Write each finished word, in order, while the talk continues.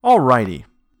Alrighty.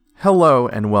 Hello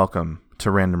and welcome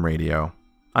to Random Radio.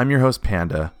 I'm your host,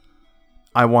 Panda.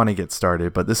 I want to get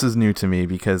started, but this is new to me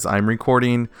because I'm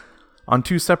recording on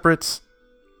two separate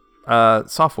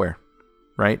software,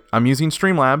 right? I'm using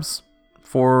Streamlabs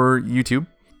for YouTube,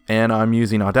 and I'm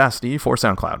using Audacity for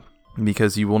SoundCloud,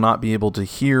 because you will not be able to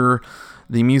hear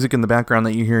the music in the background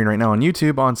that you're hearing right now on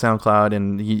YouTube on SoundCloud.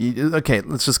 And okay,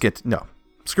 let's just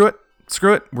screw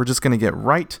it. We're just going to get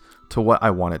right to what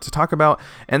I wanted to talk about,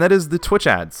 and that is the Twitch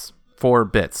ads for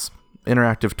bits.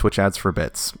 Interactive Twitch ads for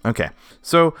bits. Okay,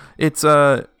 so it's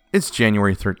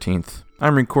January 13th.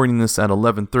 I'm recording this at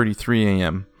 11:33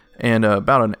 a.m. And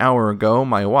about an hour ago,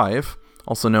 my wife,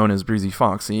 also known as Breezy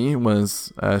Foxy,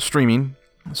 was streaming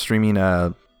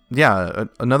another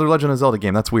Legend of Zelda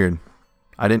game. That's weird.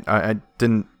 It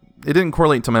didn't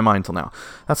correlate to my mind till now.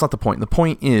 That's not the point. The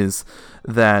point is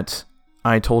that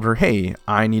I told her, hey,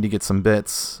 I need to get some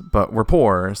bits, but we're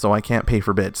poor, so I can't pay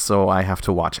for bits, so I have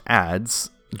to watch ads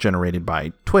generated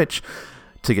by Twitch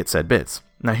to get said bits.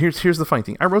 Now, here's the funny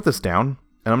thing. I wrote this down,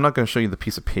 and I'm not going to show you the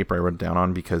piece of paper I wrote it down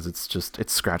on because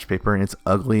it's scratch paper, and it's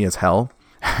ugly as hell.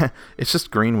 It's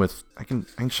just green with... I can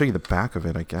show you the back of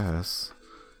it, I guess.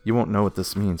 You won't know what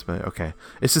this means, but okay.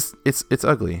 It's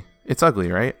ugly. It's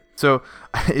ugly, right? So,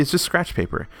 it's just scratch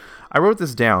paper. I wrote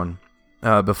this down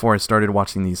before I started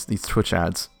watching these Twitch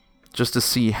ads, just to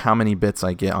see how many bits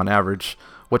I get on average,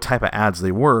 what type of ads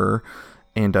they were,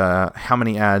 and how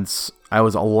many ads I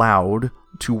was allowed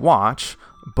to watch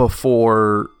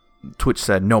before Twitch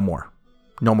said no more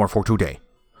for today.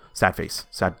 Sad face,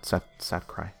 sad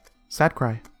cry.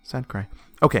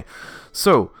 Okay,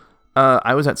 so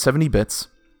I was at 70 bits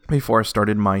before I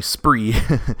started my spree,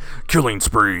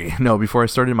 before I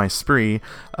started my spree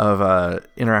of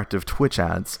interactive Twitch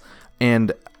ads.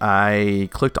 And I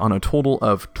clicked on a total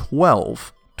of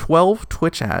 12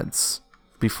 Twitch ads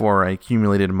before I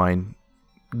accumulated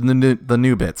the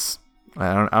new bits.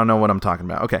 I don't know what I'm talking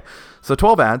about. Okay, so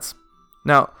 12 ads.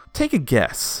 Now, take a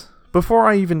guess. Before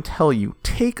I even tell you,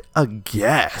 take a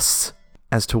guess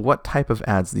as to what type of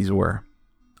ads these were.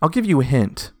 I'll give you a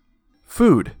hint.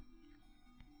 Food.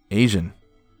 Asian.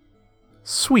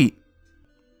 Sweet.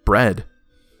 Bread.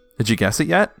 Did you guess it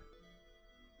yet?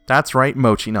 That's right,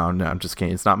 mochi. No, I'm just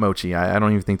kidding. It's not mochi. I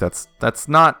don't even think that's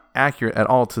not accurate at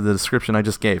all to the description I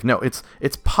just gave. No, it's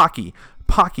Pocky.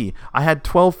 Pocky. I had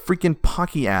 12 freaking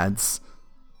Pocky ads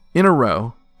in a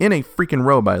freaking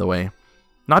row, by the way.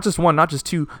 Not just one, not just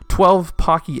two, 12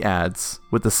 Pocky ads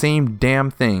with the same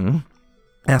damn thing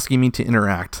asking me to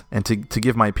interact and to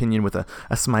give my opinion with a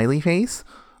smiley face,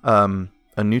 a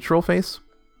neutral face,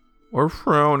 or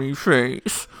frowny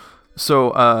face.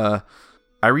 So,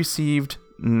 I received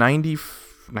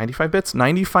 95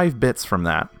 bits from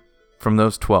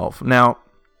those 12. Now,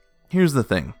 here's the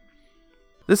thing.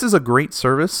 This is a great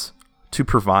service to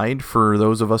provide for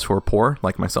those of us who are poor,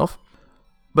 like myself,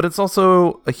 but it's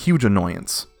also a huge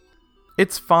annoyance.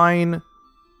 It's fine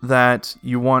that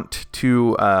you want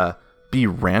to be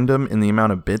random in the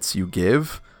amount of bits you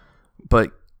give,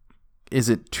 but is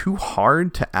it too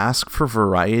hard to ask for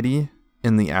variety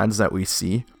in the ads that we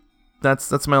see?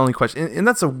 That's my only question. And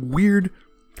that is so weird.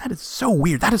 That is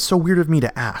so weird of me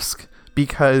to ask,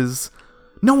 because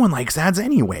no one likes ads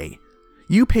anyway.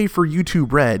 You pay for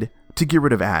YouTube Red to get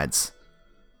rid of ads.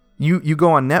 You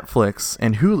go on Netflix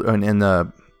and Hulu and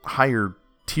the higher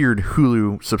tiered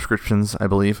Hulu subscriptions, I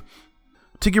believe,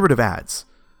 to get rid of ads.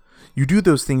 You do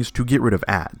those things to get rid of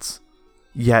ads.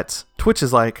 Yet Twitch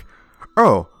is like,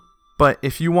 oh, but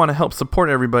if you want to help support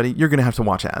everybody, you're going to have to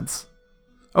watch ads.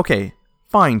 Okay,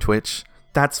 fine, Twitch.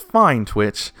 That's fine,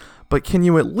 Twitch. But can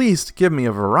you at least give me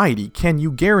a variety? Can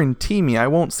you guarantee me I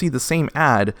won't see the same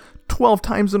ad 12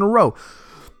 times in a row?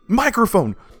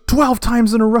 Microphone, 12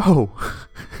 times in a row.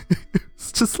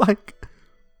 It's just like,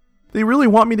 they really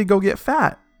want me to go get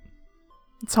fat.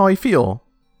 That's how I feel.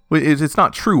 It's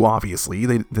not true, obviously.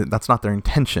 That's not their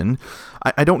intention.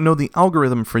 I don't know the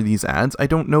algorithm for these ads. I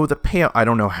don't know the payout. I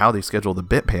don't know how they schedule the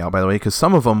bit payout, by the way, because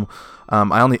some of them,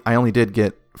 I only did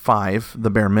get 5, the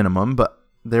bare minimum, but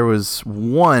there was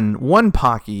one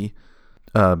Pocky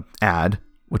ad,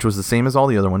 which was the same as all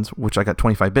the other ones, which I got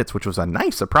 25 bits, which was a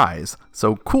nice surprise.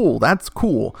 So cool, that's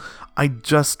cool. I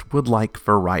just would like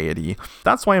variety.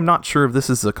 That's why I'm not sure if this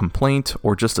is a complaint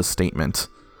or just a statement.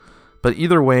 But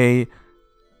either way,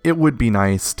 it would be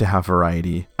nice to have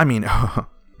variety. I mean,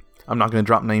 I'm not going to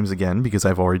drop names again because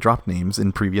I've already dropped names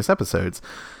in previous episodes.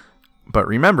 But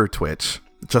remember, Twitch.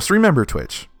 Just remember,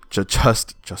 Twitch.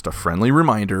 Just a friendly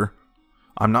reminder.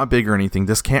 I'm not big or anything.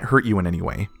 This can't hurt you in any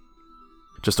way.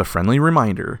 Just a friendly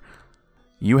reminder.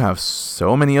 You have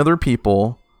so many other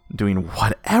people doing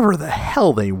whatever the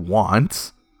hell they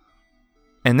want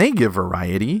and they give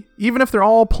variety, even if they're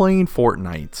all playing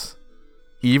Fortnite.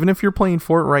 Even if you're playing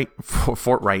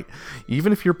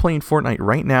even if you're playing Fortnite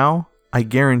right now, I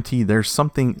guarantee there's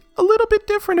something a little bit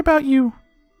different about you.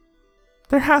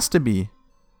 There has to be.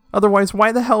 Otherwise,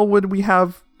 why the hell would we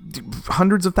have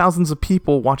hundreds of thousands of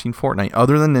people watching Fortnite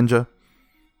other than Ninja?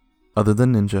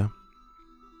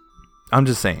 I'm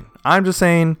just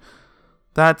saying.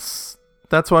 That's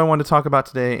what I wanted to talk about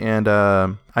today, and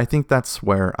I think that's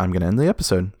where I'm going to end the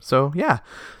episode. So, yeah.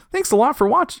 Thanks a lot for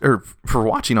watching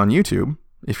on YouTube,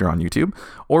 if you're on YouTube,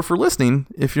 or for listening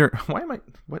if you're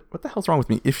what the hell's wrong with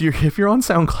me? If you're on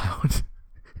SoundCloud.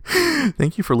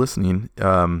 Thank you for listening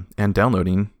and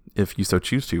downloading if you so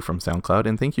choose to from SoundCloud,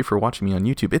 and thank you for watching me on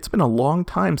YouTube. It's been a long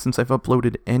time since I've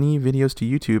uploaded any videos to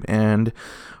YouTube, and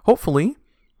hopefully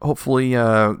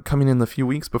coming in the few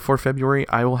weeks before February,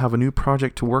 I will have a new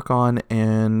project to work on,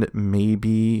 and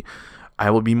maybe I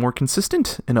will be more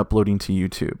consistent in uploading to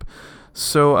YouTube.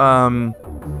 So,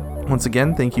 once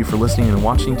again, thank you for listening and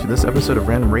watching to this episode of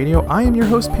Random Radio. I am your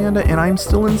host, Panda, and I'm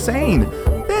still insane.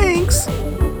 Thanks!